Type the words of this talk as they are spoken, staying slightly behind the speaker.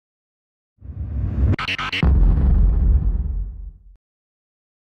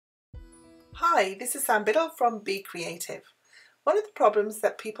Hi, this is Sam Biddle from Be Creative. One of the problems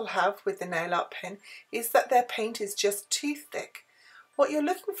that people have with the nail art pen is that their paint is just too thick. What you're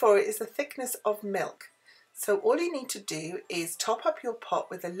looking for is the thickness of milk. So all you need to do is top up your pot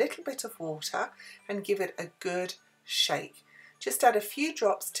with a little bit of water and give it a good shake. Just add a few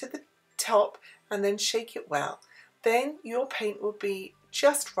drops to the top and then shake it well. Then your paint will be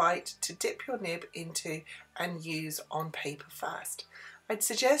just right to dip your nib into and use on paper first. I'd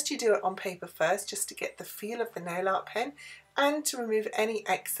suggest you do it on paper first just to get the feel of the nail art pen and to remove any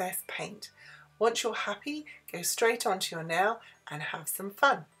excess paint. Once you're happy, go straight onto your nail and have some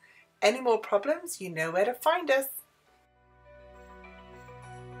fun. Any more problems, you know where to find us.